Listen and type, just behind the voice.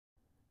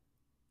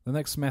The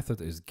next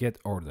method is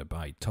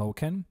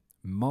getOrderByToken.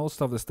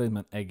 Most of the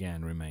statement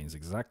again remains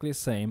exactly the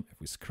same. If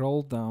we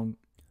scroll down,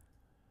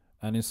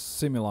 and in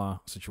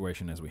similar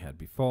situation as we had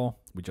before,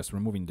 we're just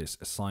removing this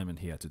assignment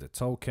here to the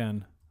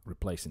token,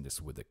 replacing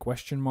this with a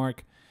question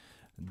mark,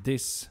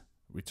 this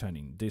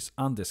returning this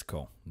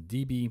underscore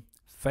db,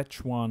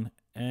 fetch one,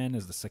 and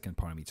as the second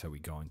parameter we're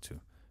going to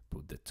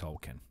put the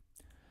token,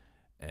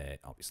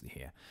 obviously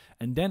here.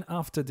 And then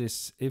after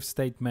this if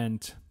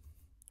statement,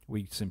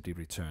 we simply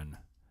return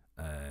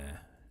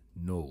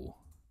null,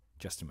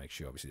 just to make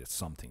sure obviously that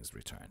something's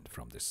returned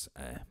from this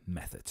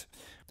method.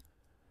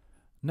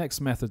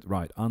 Next method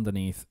right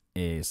underneath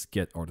is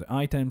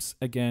getOrderItems.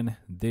 Again,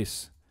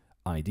 this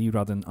ID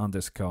rather than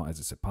underscore, as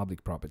it's a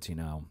public property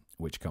now,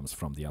 which comes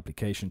from the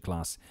application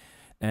class.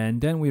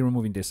 And then we're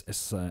removing this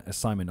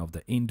assignment of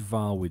the int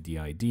val with the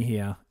ID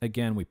here.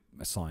 Again, we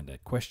assign a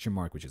question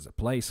mark, which is a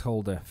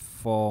placeholder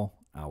for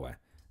our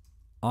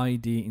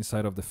ID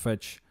inside of the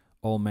fetch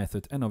all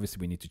method. And obviously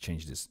we need to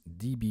change this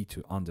db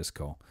to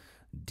underscore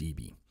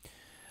db,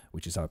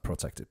 which is our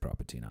protected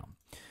property now.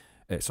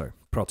 Sorry,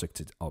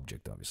 protected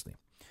object, obviously.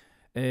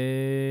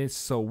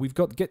 So we've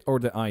got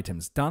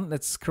getOrderItems done.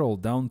 Let's scroll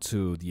down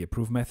to the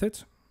approve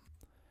method.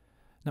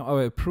 Now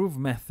our approve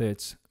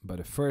method, by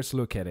the first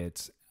look at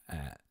it,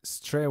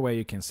 straight away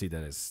you can see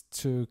that it's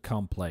too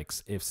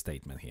complex if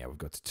statement here. We've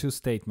got two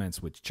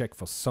statements which check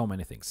for so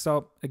many things.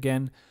 So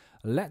again,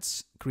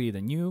 let's create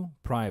a new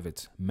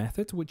private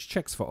method which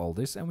checks for all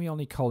this, and we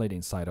only call it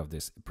inside of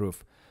this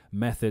approve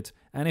method.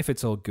 And if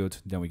it's all good,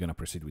 then we're going to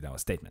proceed with our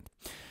statement.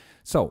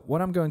 So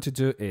what I'm going to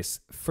do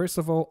is, first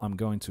of all, I'm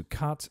going to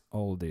cut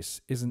all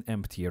this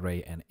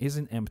isn't_empty_array and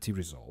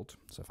isn't_empty_result.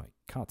 So if I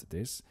cut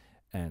this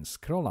and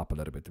scroll up a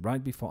little bit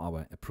right before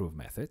our approve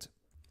method,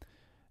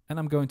 and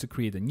I'm going to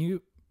create a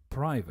new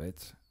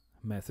private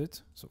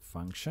method, so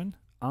function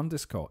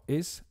underscore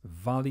is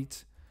valid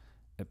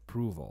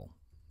approval.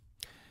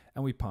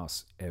 And we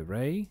pass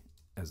array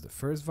as the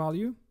first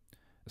value,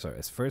 sorry,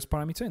 as first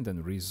parameter, and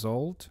then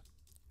result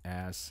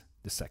as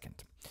the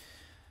second.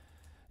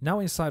 Now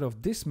inside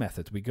of this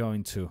method, we're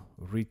going to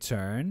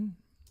return,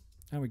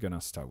 and we're going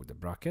to start with the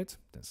bracket,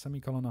 then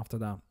semicolon after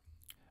that.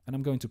 And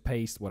I'm going to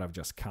paste what I've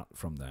just cut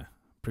from the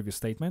previous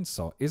statement.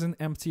 So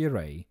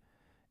isn't_empty_array,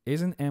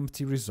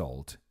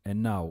 isn't_empty_result.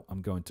 And now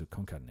I'm going to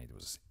concatenate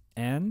with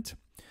and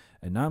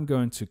now I'm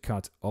going to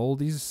cut all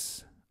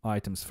these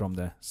items from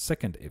the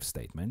second if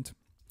statement.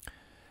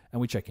 And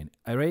we check in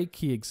array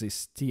key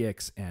exists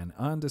tx and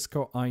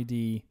underscore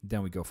ID.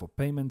 Then we go for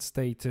payment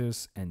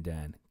status and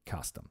then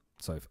custom.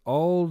 So if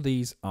all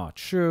these are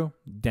true,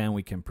 then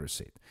we can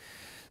proceed.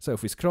 So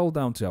if we scroll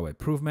down to our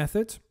approve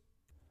method,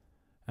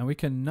 and we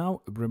can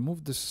now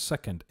remove the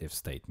second if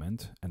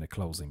statement and a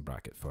closing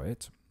bracket for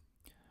it.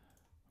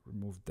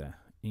 Remove the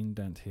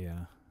indent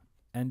here,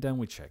 and then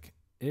we check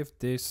if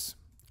this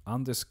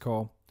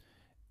underscore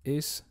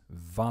is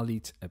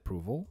valid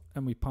approval,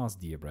 and we pass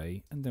the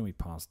array, and then we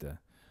pass the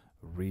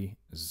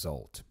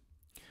result.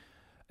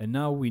 And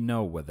now we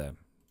know whether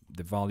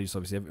the values,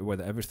 obviously,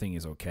 whether everything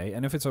is okay.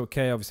 And if it's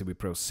okay, obviously we're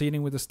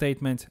proceeding with the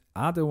statement.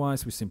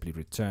 Otherwise, we simply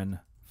return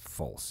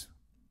false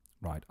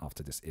right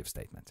after this if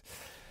statement.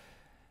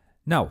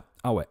 Now,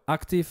 our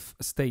active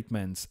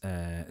statements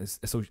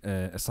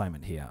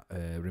assignment here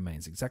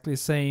remains exactly the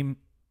same.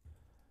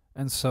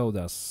 And so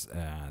does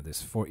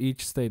this for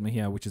each statement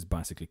here, which is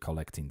basically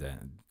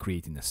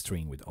creating a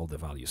string with all the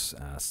values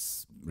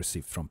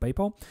received from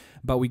PayPal.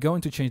 But we're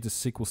going to change the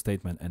SQL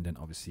statement and then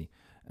obviously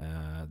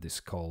this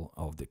call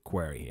of the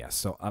query here.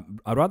 So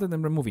rather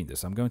than removing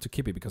this, I'm going to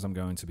keep it because I'm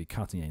going to be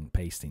cutting and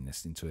pasting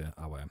this into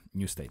our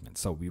new statement.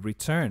 So we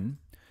return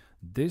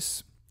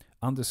this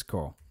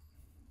underscore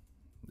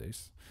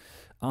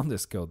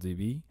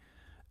db,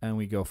 and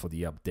we go for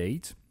the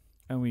update,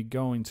 and we're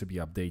going to be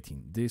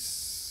updating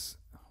this.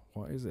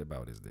 What is it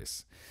about is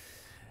this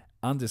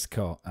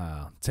underscore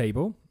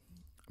table,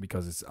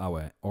 because it's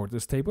our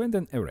orders table, and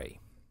then array,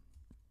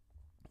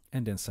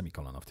 and then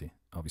semicolon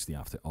obviously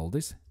after all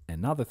this.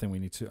 Another thing we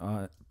need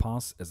to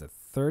pass as a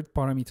third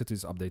parameter to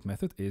this update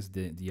method is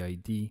the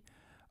ID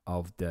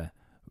of the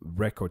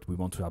record we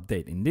want to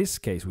update. In this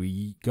case,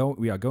 we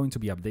are going to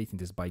be updating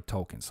this by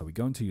token. So we're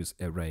going to use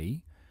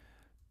array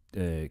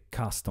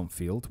custom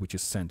field, which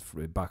is sent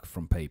back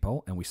from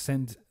PayPal, and we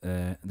send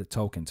the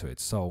token to it.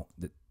 So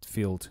the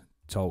field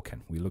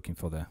token, we're looking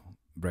for the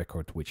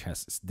record which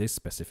has this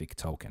specific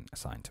token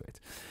assigned to it.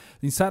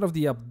 Inside of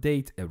the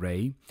update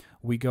array,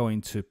 we're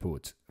going to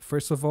put,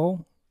 first of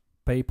all,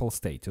 PayPal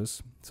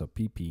status, so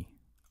pp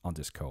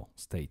underscore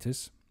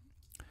status,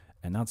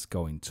 and that's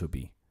going to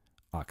be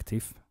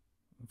active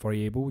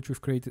variable which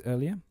we've created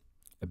earlier,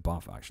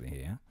 above actually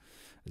here,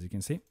 as you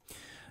can see.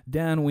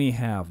 Then we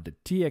have the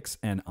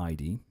txn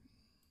ID.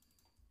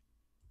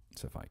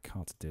 So if I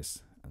cut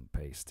this and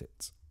paste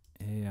it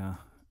here,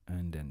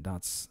 and then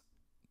that's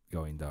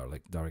going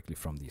directly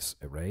from this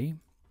array.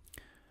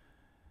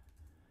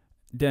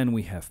 Then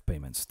we have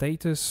payment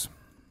status,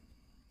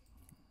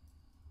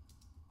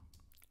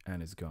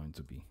 and it's going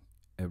to be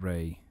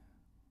array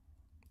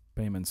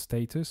payment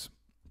status.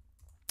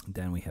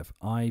 Then we have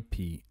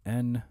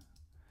IPN,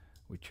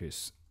 which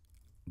is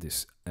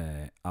this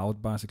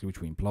out basically,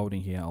 which we're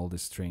imploding here, all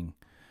this string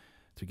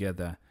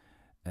together.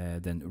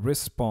 Then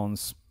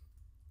response,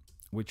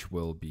 which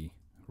will be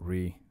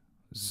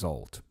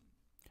result.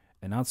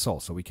 And that's all.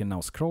 So we can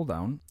now scroll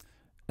down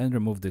and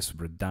remove this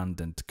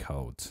redundant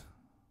code.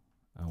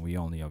 And we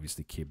only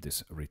obviously keep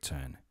this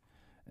return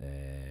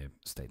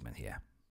statement here.